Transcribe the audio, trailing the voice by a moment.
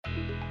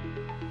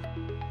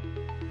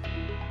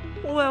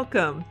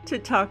Welcome to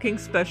Talking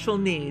Special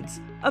Needs,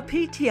 a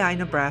PTI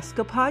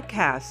Nebraska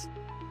podcast,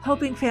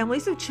 helping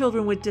families of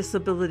children with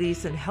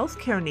disabilities and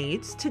healthcare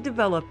needs to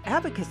develop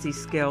advocacy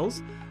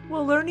skills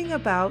while learning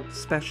about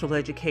special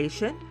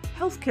education,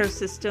 healthcare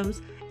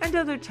systems, and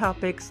other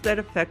topics that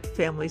affect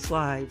families'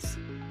 lives.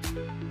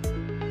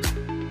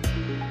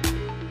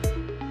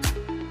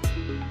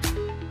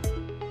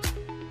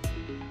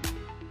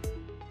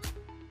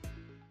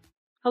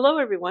 Hello,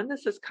 everyone.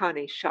 This is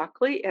Connie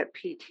Shockley at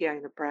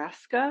PTI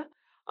Nebraska.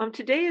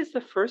 Today is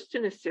the first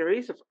in a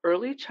series of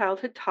early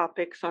childhood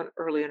topics on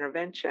early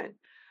intervention.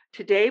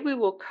 Today we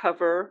will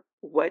cover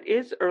what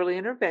is early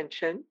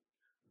intervention,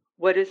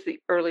 what is the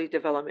Early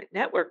Development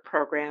Network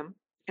program,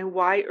 and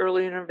why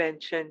early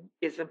intervention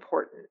is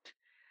important.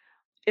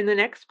 In the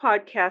next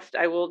podcast,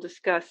 I will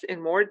discuss in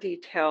more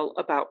detail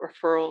about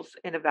referrals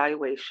and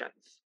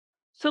evaluations.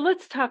 So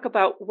let's talk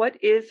about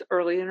what is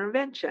early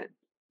intervention.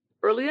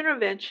 Early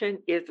intervention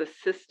is a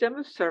system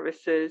of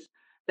services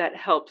that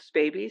helps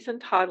babies and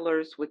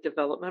toddlers with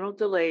developmental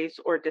delays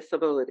or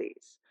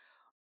disabilities.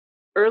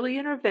 Early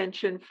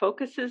intervention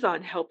focuses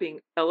on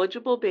helping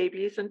eligible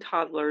babies and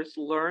toddlers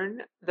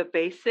learn the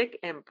basic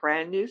and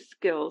brand new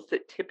skills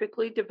that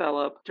typically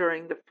develop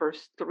during the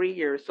first 3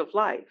 years of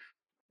life.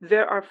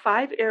 There are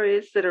 5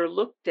 areas that are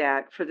looked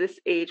at for this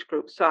age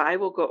group, so I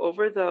will go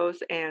over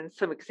those and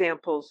some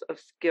examples of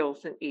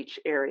skills in each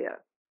area.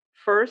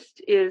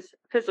 First is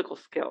physical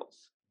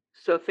skills.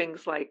 So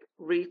things like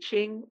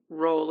reaching,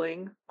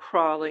 rolling,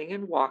 crawling,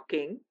 and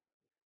walking.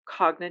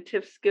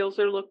 Cognitive skills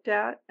are looked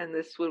at, and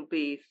this will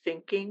be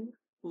thinking,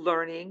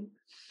 learning,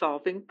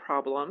 solving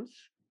problems.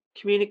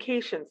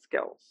 Communication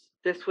skills.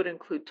 This would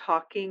include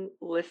talking,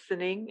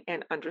 listening,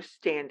 and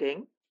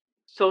understanding.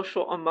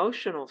 Social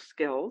emotional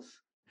skills,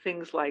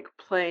 things like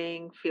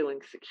playing,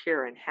 feeling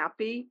secure and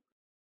happy.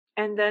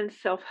 And then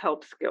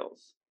self-help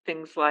skills,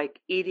 things like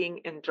eating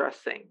and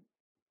dressing.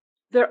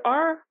 There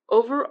are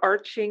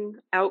overarching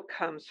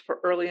outcomes for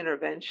early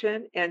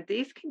intervention, and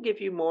these can give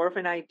you more of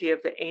an idea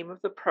of the aim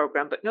of the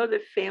program, but know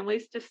that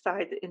families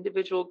decide the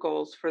individual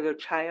goals for their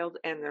child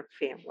and their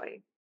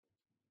family.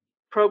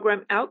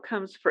 Program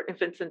outcomes for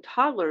infants and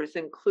toddlers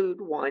include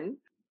 1,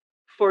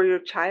 for your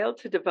child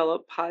to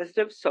develop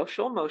positive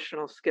social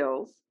emotional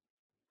skills,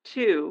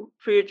 2,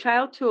 for your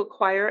child to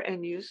acquire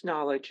and use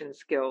knowledge and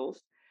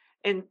skills,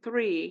 and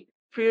 3,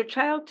 for your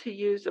child to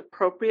use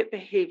appropriate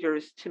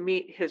behaviors to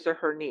meet his or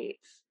her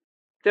needs.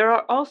 There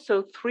are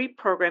also 3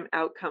 program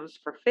outcomes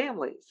for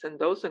families, and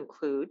those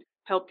include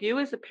help you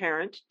as a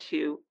parent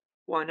to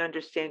 1,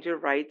 understand your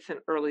rights in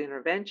early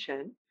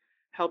intervention,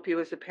 help you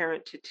as a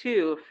parent to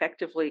 2,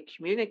 effectively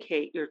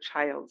communicate your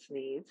child's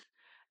needs,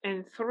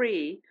 and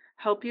 3,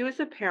 help you as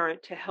a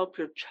parent to help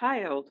your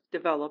child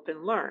develop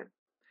and learn.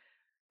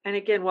 And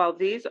again, while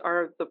these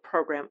are the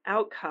program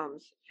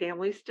outcomes,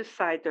 families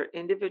decide their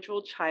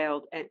individual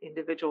child and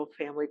individual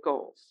family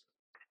goals.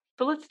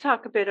 So let's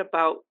talk a bit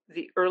about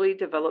the Early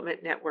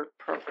Development Network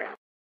program.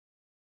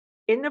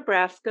 In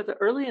Nebraska, the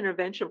Early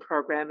Intervention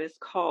program is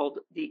called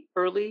the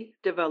Early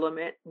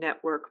Development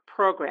Network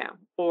Program,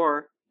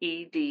 or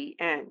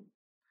EDN.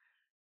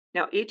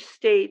 Now, each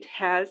state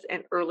has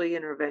an early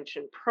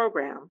intervention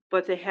program,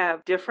 but they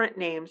have different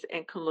names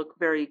and can look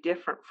very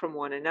different from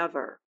one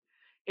another.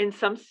 In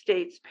some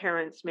states,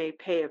 parents may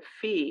pay a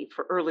fee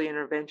for early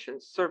intervention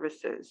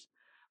services,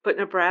 but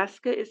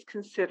Nebraska is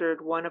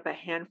considered one of a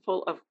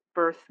handful of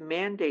birth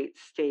mandate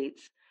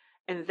states,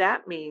 and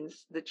that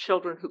means the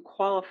children who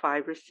qualify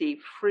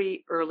receive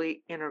free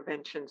early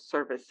intervention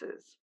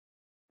services.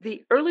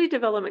 The Early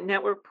Development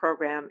Network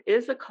program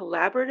is a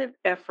collaborative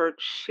effort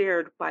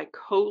shared by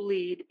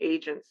co-lead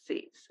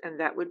agencies, and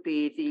that would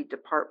be the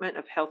Department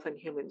of Health and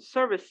Human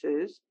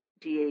Services,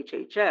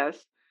 DHHS,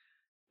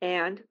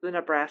 and the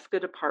Nebraska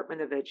Department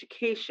of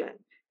Education,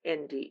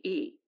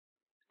 NDE.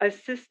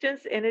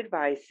 Assistance and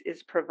advice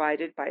is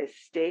provided by a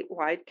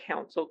statewide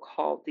council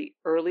called the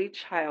Early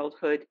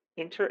Childhood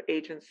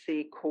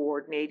Interagency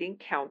Coordinating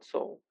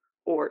Council,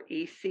 or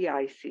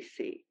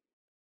ECICC.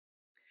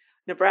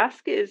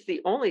 Nebraska is the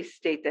only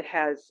state that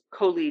has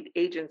co-lead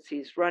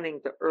agencies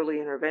running the early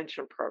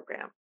intervention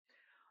program.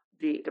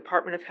 The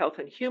Department of Health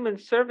and Human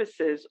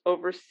Services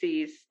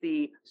oversees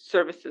the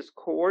services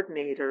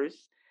coordinators,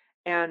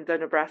 and the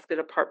Nebraska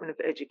Department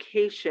of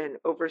Education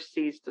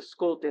oversees the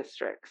school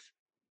districts.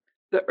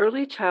 The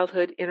Early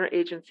Childhood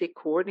Interagency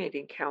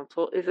Coordinating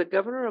Council is a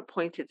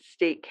governor-appointed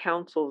state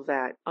council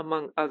that,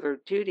 among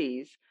other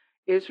duties,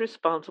 is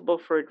responsible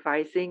for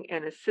advising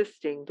and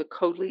assisting the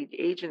co-lead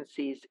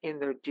agencies in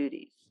their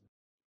duties.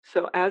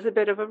 So as a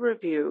bit of a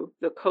review,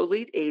 the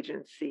co-lead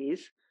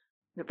agencies,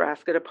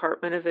 Nebraska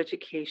Department of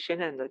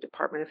Education and the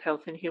Department of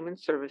Health and Human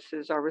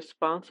Services, are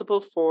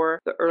responsible for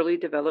the Early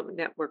Development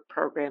Network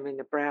program in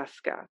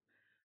Nebraska.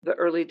 The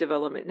Early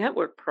Development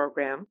Network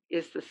program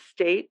is the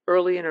state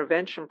early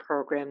intervention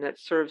program that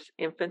serves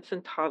infants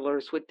and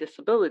toddlers with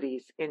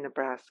disabilities in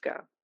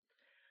Nebraska.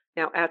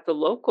 Now, at the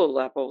local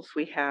levels,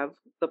 we have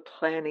the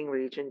planning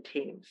region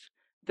teams.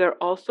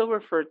 They're also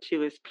referred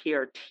to as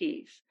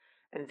PRTs,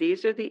 And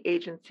these are the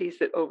agencies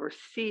that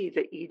oversee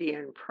the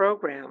EDN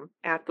program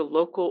at the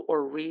local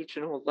or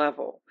regional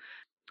level.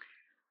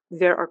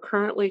 There are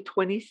currently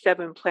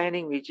 27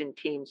 planning region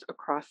teams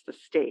across the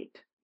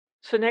state.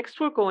 So, next,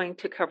 we're going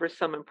to cover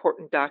some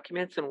important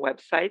documents and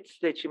websites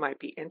that you might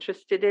be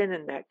interested in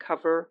and that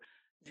cover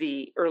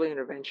the early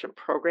intervention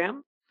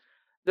program.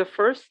 The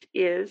first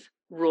is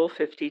Rule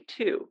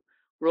 52.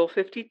 Rule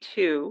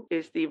 52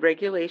 is the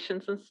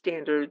regulations and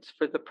standards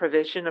for the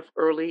provision of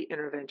early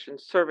intervention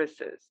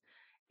services.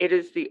 It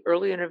is the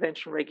early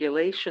intervention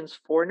regulations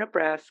for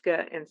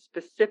Nebraska and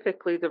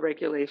specifically the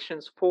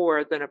regulations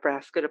for the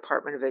Nebraska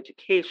Department of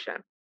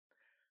Education.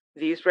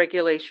 These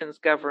regulations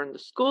govern the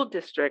school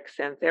districts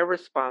and their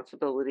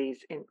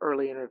responsibilities in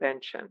early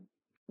intervention.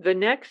 The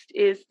next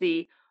is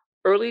the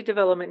Early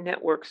Development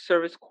Network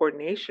Service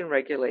Coordination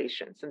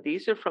Regulations, and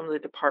these are from the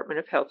Department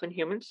of Health and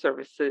Human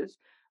Services,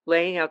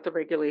 laying out the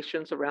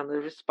regulations around the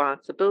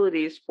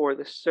responsibilities for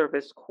the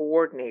service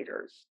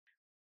coordinators.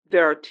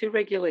 There are two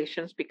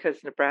regulations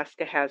because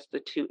Nebraska has the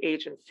two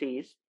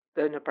agencies,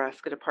 the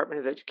Nebraska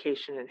Department of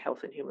Education and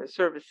Health and Human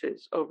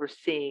Services,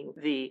 overseeing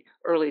the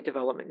Early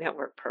Development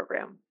Network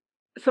program.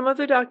 Some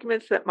other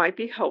documents that might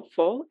be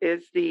helpful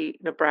is the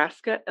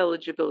Nebraska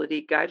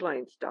Eligibility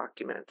Guidelines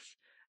documents.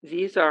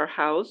 These are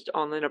housed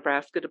on the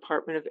Nebraska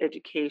Department of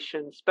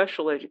Education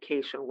Special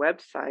Education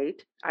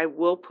website. I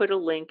will put a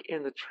link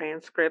in the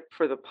transcript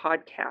for the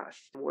podcast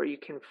where you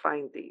can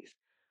find these.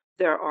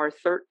 There are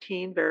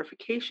 13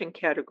 verification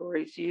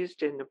categories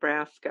used in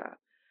Nebraska.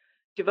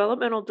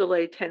 Developmental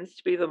delay tends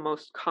to be the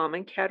most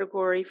common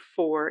category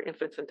for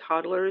infants and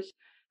toddlers.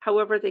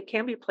 However, they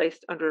can be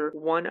placed under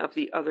one of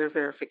the other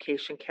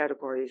verification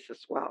categories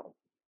as well.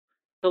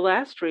 The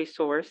last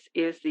resource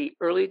is the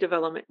Early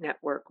Development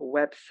Network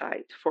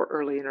website for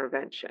early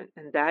intervention,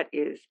 and that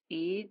is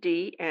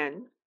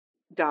edn.ne.gov.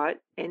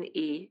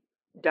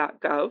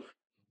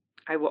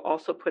 I will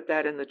also put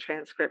that in the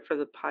transcript for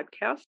the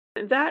podcast.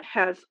 And that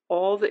has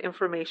all the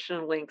information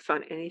and links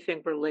on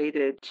anything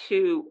related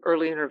to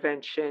early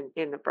intervention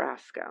in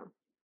Nebraska.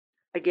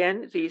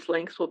 Again, these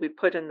links will be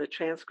put in the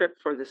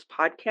transcript for this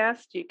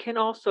podcast. You can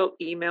also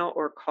email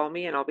or call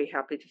me, and I'll be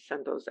happy to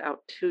send those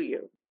out to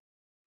you.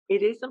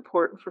 It is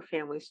important for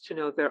families to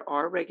know there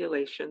are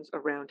regulations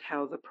around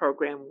how the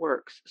program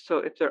works. So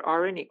if there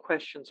are any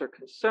questions or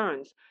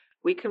concerns,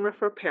 we can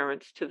refer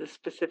parents to the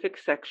specific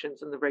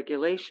sections in the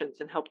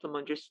regulations and help them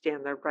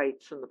understand their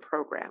rights in the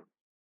program.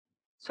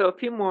 So a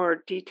few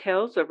more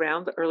details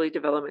around the Early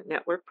Development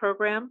Network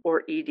program,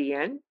 or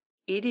EDN.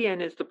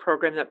 EDN is the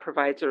program that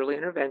provides early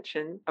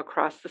intervention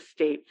across the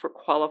state for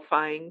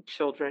qualifying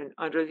children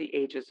under the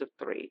ages of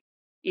 3.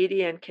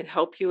 EDN can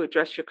help you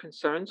address your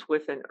concerns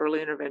with an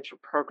early intervention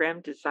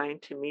program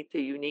designed to meet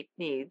the unique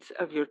needs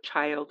of your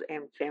child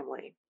and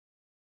family.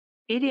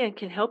 EDN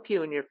can help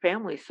you and your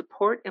family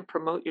support and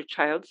promote your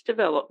child's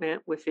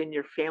development within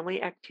your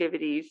family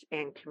activities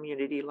and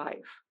community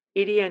life.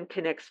 EDN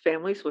connects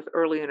families with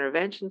early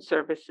intervention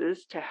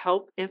services to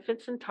help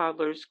infants and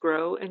toddlers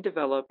grow and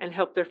develop and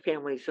help their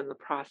families in the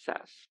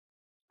process.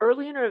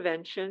 Early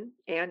intervention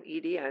and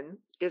EDN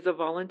is a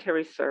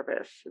voluntary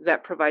service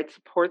that provides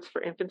supports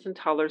for infants and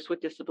toddlers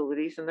with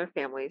disabilities and their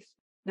families.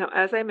 Now,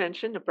 as I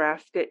mentioned,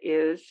 Nebraska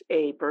is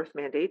a birth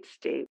mandate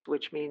state,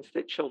 which means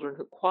that children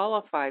who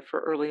qualify for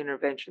early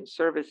intervention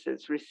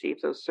services receive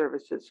those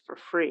services for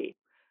free.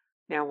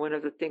 Now, one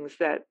of the things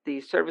that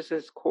the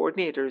services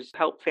coordinators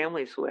help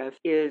families with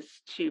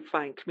is to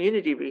find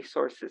community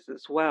resources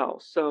as well.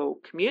 So,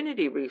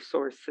 community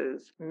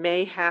resources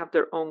may have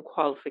their own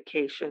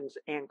qualifications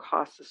and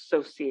costs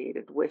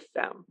associated with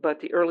them,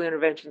 but the early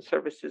intervention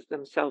services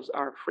themselves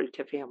are free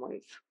to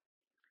families.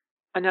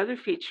 Another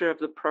feature of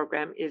the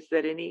program is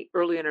that any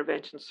early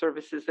intervention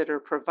services that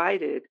are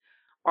provided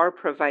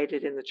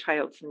in the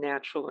child's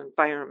natural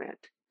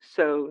environment.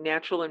 So,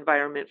 natural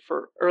environment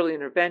for early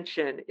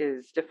intervention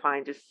is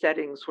defined as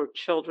settings where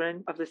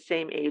children of the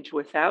same age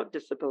without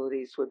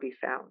disabilities would be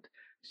found.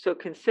 So,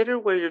 consider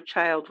where your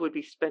child would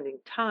be spending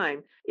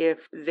time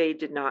if they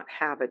did not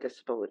have a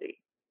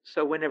disability.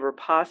 So, whenever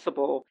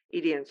possible,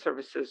 EDN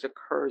services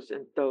occurs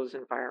in those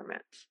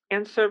environments.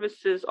 And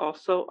services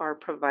also are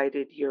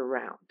provided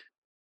year-round.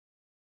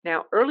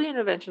 Now, early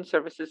intervention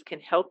services can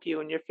help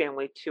you and your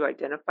family to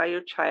identify your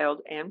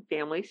child and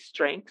family's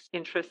strengths,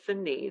 interests,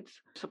 and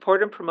needs,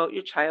 support and promote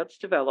your child's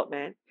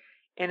development,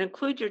 and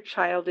include your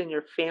child in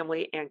your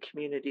family and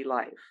community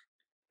life.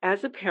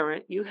 As a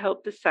parent, you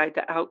help decide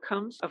the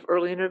outcomes of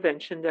early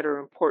intervention that are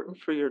important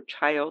for your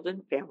child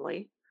and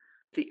family,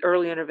 the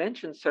early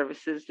intervention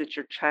services that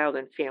your child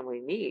and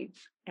family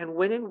needs, and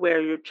when and where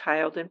your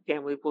child and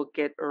family will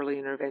get early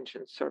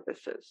intervention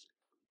services.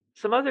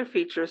 Some other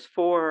features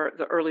for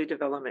the Early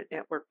Development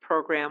Network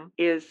program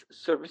is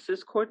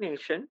services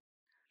coordination,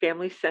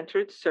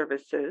 family-centered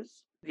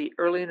services, the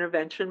early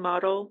intervention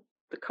model,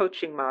 the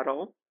coaching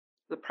model,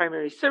 the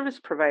primary service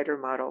provider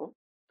model,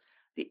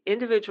 the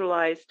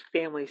individualized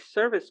family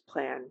service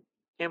plan,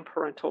 and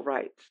parental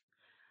rights.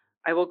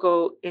 I will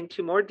go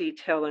into more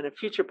detail in a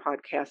future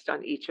podcast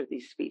on each of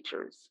these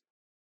features.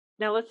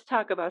 Now let's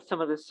talk about some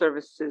of the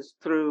services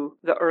through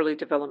the Early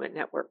Development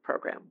Network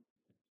program.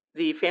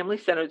 The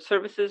family-centered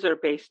services are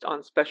based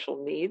on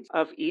special needs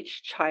of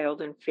each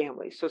child and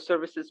family. So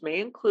services may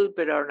include,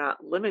 but are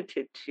not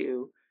limited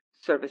to,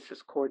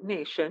 services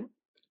coordination,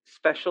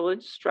 special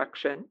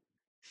instruction,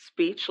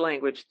 speech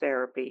language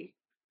therapy,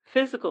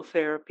 physical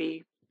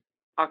therapy,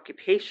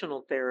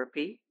 occupational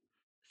therapy,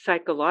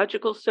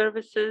 psychological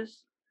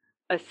services,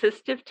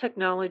 assistive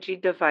technology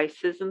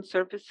devices and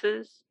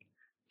services,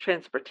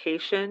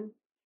 transportation,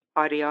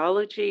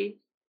 audiology,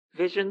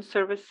 vision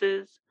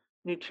services,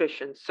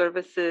 nutrition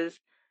services,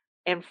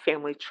 and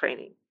family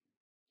training.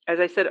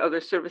 As I said,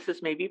 other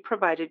services may be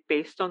provided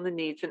based on the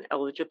needs and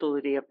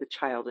eligibility of the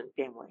child and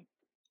family.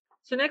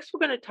 So next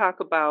we're going to talk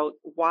about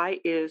why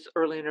is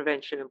early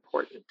intervention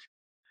important.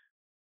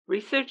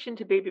 Research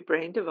into baby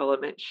brain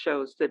development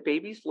shows that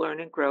babies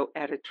learn and grow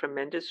at a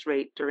tremendous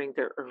rate during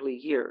their early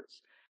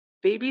years.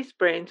 Babies'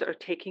 brains are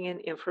taking in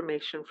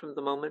information from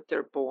the moment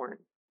they're born.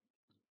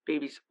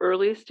 Babies'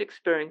 earliest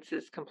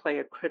experiences can play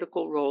a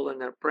critical role in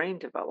their brain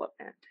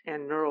development,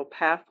 and neural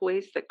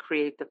pathways that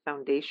create the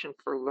foundation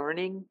for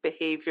learning,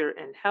 behavior,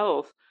 and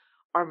health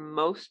are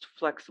most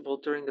flexible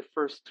during the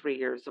first 3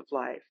 years of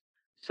life.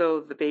 So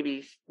the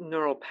baby's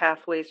neural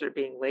pathways are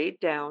being laid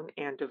down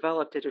and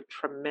developed at a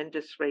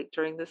tremendous rate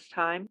during this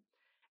time.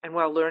 And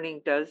while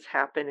learning does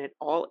happen at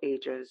all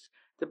ages,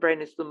 the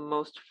brain is the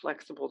most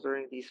flexible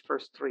during these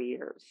first 3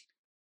 years.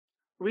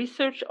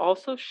 Research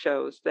also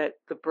shows that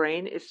the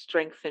brain is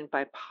strengthened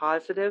by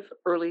positive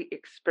early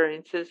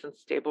experiences and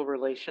stable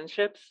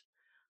relationships,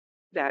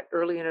 that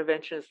early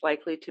intervention is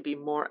likely to be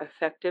more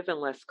effective and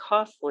less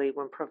costly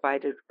when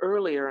provided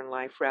earlier in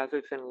life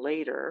rather than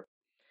later,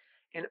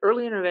 and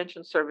early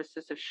intervention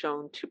services have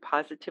shown to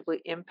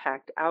positively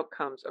impact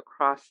outcomes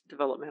across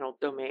developmental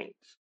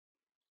domains.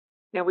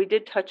 Now, we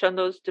did touch on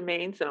those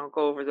domains, and I'll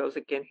go over those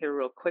again here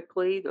real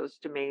quickly. Those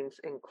domains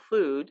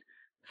include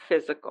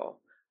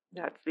physical.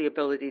 That's the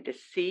ability to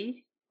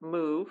see,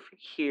 move,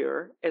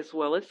 hear, as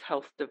well as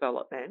health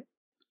development.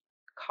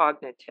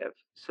 Cognitive.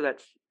 So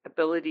that's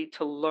ability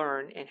to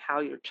learn and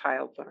how your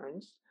child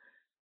learns.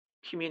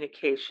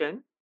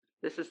 Communication.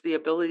 This is the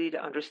ability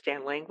to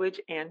understand language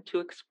and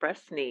to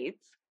express needs.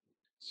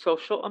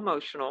 Social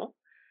emotional.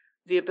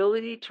 The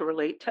ability to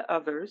relate to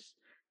others.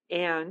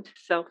 And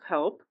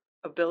self-help.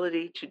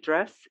 Ability to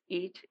dress,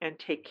 eat, and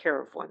take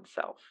care of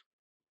oneself.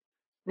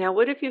 Now,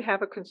 what if you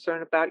have a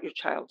concern about your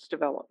child's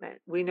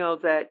development? We know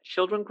that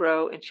children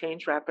grow and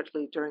change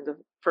rapidly during the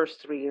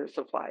first 3 years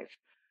of life.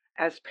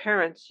 As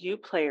parents, you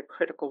play a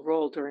critical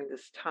role during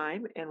this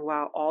time, and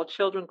while all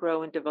children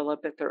grow and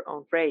develop at their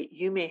own rate,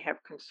 you may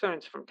have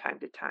concerns from time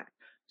to time.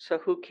 So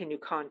who can you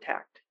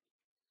contact?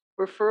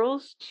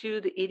 Referrals to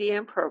the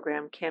EDN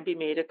program can be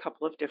made a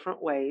couple of different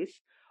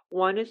ways.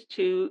 One is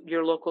to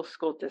your local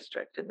school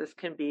district, and this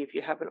can be if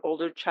you have an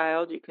older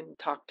child, you can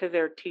talk to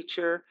their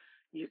teacher,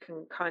 you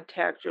can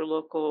contact your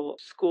local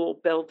school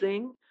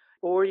building,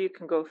 or you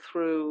can go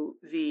through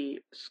the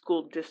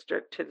school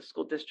district to the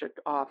school district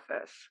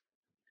office.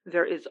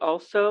 There is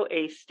also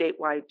a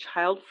statewide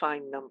child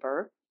fine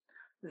number.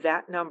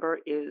 That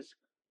number is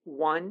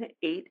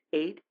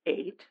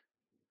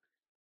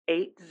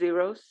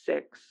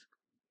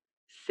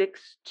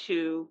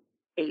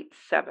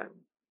 1-888-806-6287.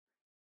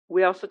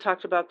 We also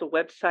talked about the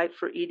website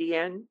for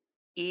EDN,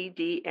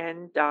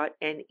 edn.ne.gov.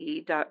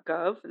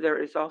 There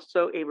is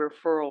also a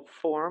referral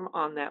form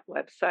on that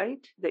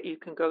website that you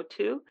can go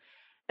to.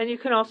 And you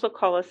can also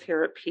call us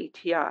here at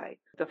PTI.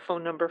 The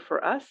phone number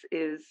for us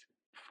is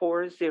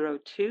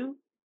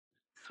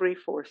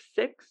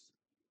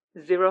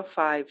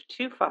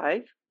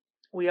 402-346-0525.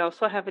 We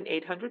also have an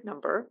 800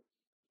 number,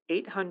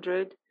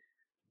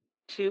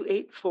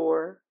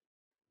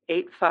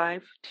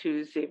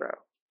 800-284-8520.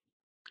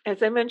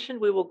 As I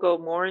mentioned, we will go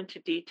more into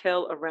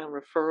detail around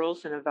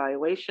referrals and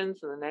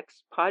evaluations in the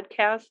next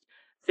podcast.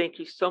 Thank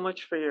you so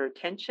much for your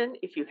attention.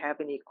 If you have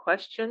any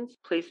questions,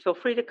 please feel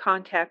free to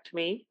contact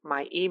me.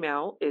 My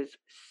email is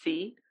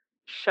cshockley,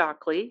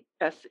 SHOCKLEY,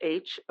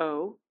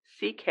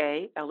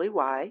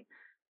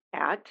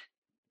 at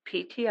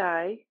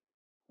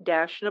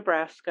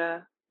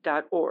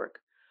pti-nebraska.org.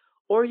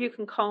 Or you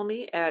can call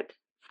me at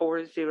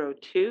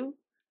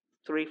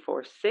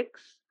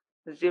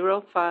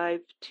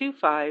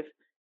 402-346-0525,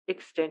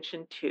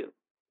 extension 2.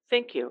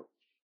 Thank you.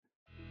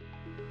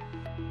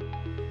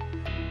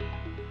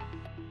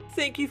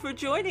 Thank you for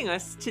joining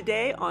us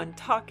today on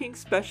Talking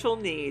Special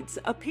Needs,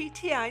 a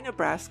PTI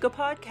Nebraska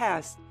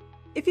podcast.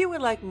 If you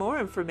would like more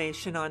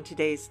information on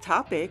today's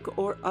topic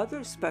or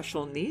other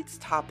special needs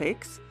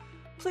topics,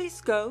 please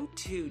go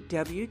to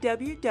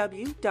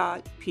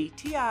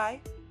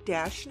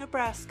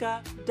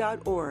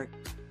www.pti-nebraska.org.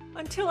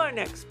 Until our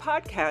next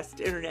podcast,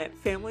 Internet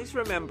families,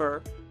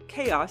 remember,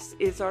 chaos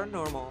is our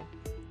normal.